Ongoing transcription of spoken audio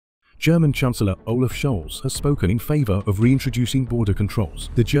German Chancellor Olaf Scholz has spoken in favor of reintroducing border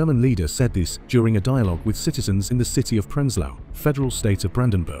controls. The German leader said this during a dialogue with citizens in the city of Prenzlau, federal state of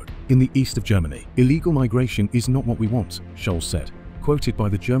Brandenburg, in the east of Germany. "Illegal migration is not what we want," Scholz said, quoted by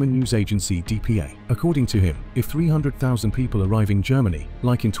the German news agency dpa. According to him, if 300,000 people arrive in Germany,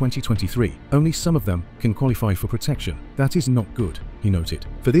 like in 2023, only some of them can qualify for protection. That is not good, he noted.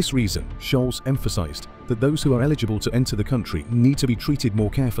 For this reason, Scholz emphasized that those who are eligible to enter the country need to be treated more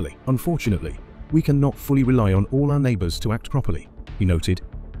carefully. "Unfortunately, we cannot fully rely on all our neighbors to act properly," he noted.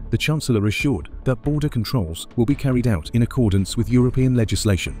 The Chancellor assured that border controls will be carried out in accordance with European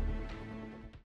legislation.